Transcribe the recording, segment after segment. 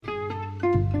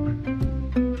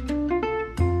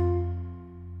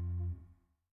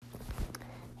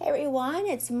everyone.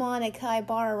 It's Monica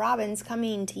Ibarra Robbins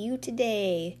coming to you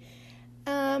today.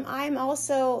 I'm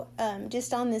also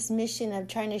just on this mission of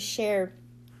trying to share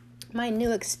my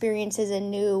new experiences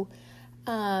and new,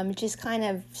 just kind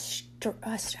of,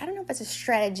 I don't know if it's a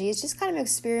strategy. It's just kind of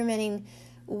experimenting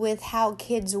with how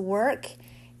kids work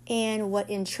and what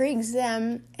intrigues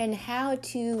them and how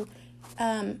to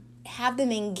have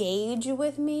them engage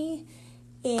with me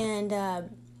and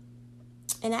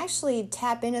actually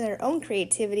tap into their own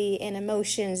creativity and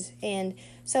emotions. And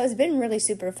so it's been really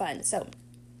super fun. So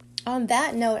on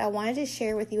that note, I wanted to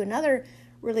share with you another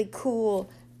really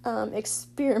cool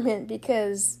experiment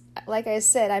because, like I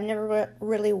said, I've never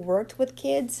really worked with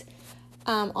kids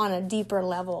on a deeper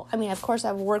level. I mean, of course,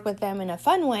 I've worked with them in a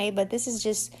fun way, but this is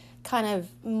just kind of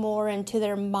more into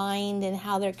their mind and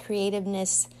how their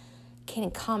creativeness can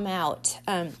come out.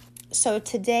 So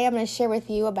today I'm going to share with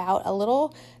you about a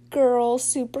little girl,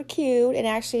 super cute, and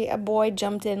actually a boy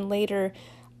jumped in later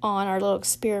on our little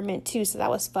experiment too, so that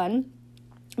was fun.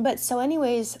 But so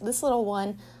anyways, this little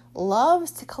one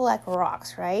loves to collect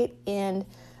rocks, right? And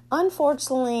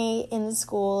unfortunately in the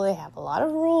school they have a lot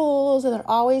of rules and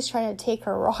they're always trying to take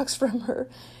her rocks from her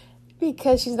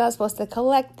because she's not supposed to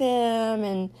collect them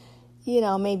and, you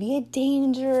know, maybe a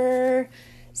danger.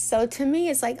 So to me,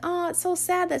 it's like, oh, it's so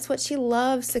sad. That's what she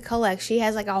loves to collect. She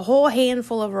has like a whole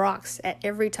handful of rocks at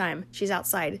every time she's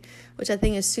outside, which I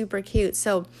think is super cute.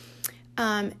 So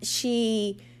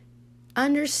she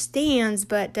understands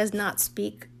but does not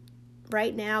speak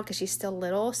right now because she's still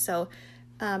little. So,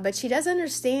 but she does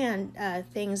understand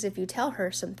things if you tell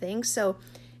her some things. So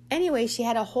anyway, she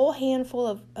had a whole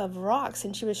handful of rocks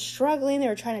and she was struggling. They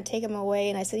were trying to take them away.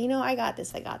 And I said, I got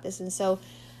this. And so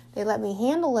they let me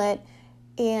handle it.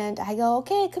 And I go,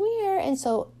 okay, come here. And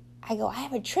so I go, I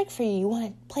have a trick for you. You want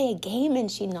to play a game? And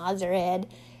she nods her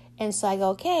head. And so I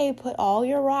go, okay, put all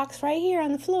your rocks right here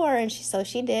on the floor. And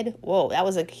she did. Whoa, that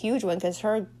was a huge one because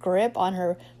her grip on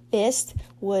her fist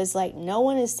was like, no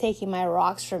one is taking my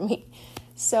rocks from me.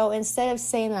 So instead of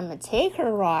saying I'm going to take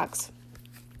her rocks,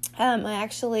 I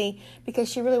actually,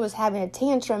 because she really was having a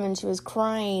tantrum and she was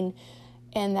crying,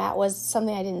 and that was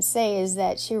something I didn't say, is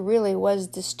that she really was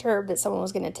disturbed that someone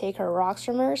was going to take her rocks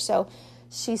from her. So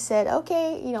she said,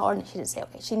 okay, or she didn't say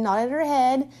okay. She nodded her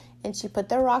head and she put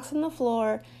the rocks on the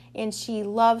floor. And she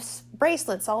loves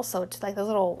bracelets also, like those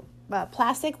little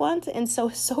plastic ones. And so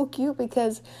it's so cute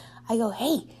because I go,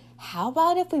 hey, how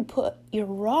about if we put your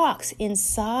rocks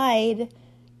inside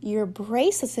your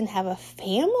bracelets and have a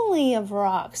family of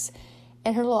rocks?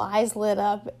 And her little eyes lit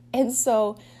up. And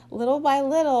so little by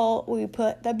little, we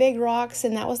put the big rocks,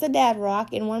 and that was the dad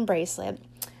rock, in one bracelet.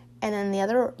 And then the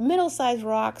other middle-sized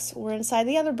rocks were inside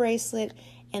the other bracelet,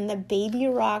 and the baby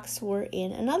rocks were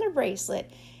in another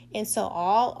bracelet. And so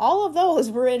all of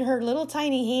those were in her little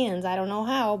tiny hands. I don't know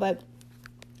how, but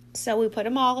so we put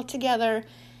them all together,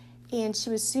 and she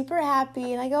was super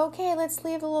happy. And I go, okay, let's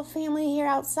leave the little family here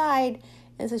outside.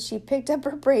 And so she picked up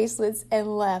her bracelets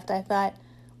and left. I thought,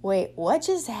 wait, what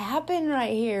just happened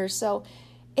right here? So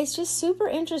it's just super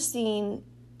interesting.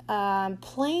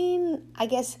 Playing, I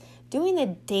guess, doing the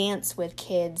dance with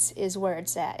kids is where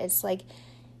it's at. It's like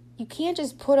you can't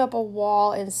just put up a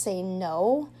wall and say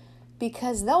no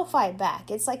because they'll fight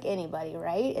back. It's like anybody,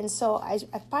 right? And so I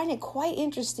find it quite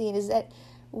interesting is that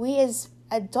we as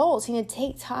adults need to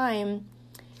take time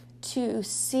to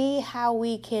see how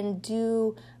we can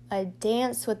do a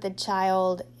dance with the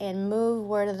child and move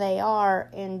where they are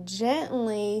and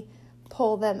gently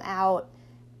pull them out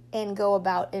and go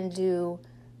about and do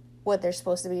what they're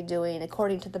supposed to be doing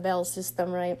according to the Bell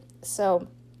system, right? So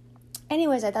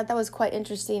anyways, I thought that was quite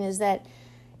interesting, is that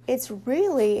it's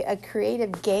really a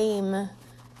creative game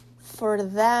for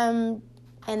them,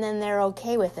 and then they're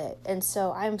okay with it. And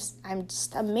so I'm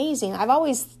just amazing. I've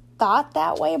always thought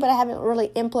that way, but I haven't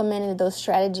really implemented those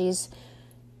strategies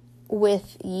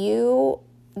with you,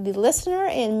 the listener,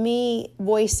 and me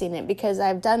voicing it, because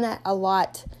I've done that a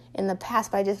lot in the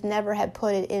past, but I just never had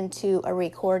put it into a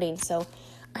recording. So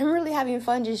I'm really having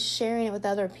fun just sharing it with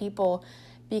other people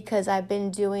because I've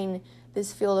been doing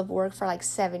this field of work for like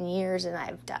 7 years and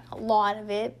I've done a lot of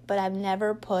it, but I've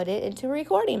never put it into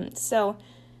recording. So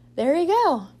there you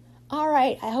go. All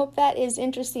right. I hope that is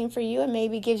interesting for you and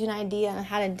maybe gives you an idea on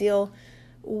how to deal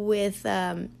with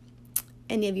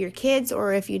any of your kids,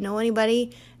 or if you know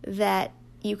anybody that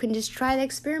you can just try to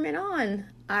experiment on.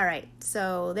 All right.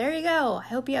 So there you go. I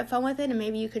hope you have fun with it and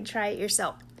maybe you could try it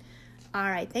yourself. All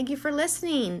right. Thank you for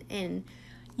listening. And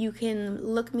you can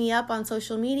look me up on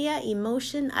social media,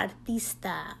 Emotion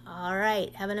Artista. All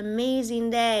right. Have an amazing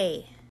day.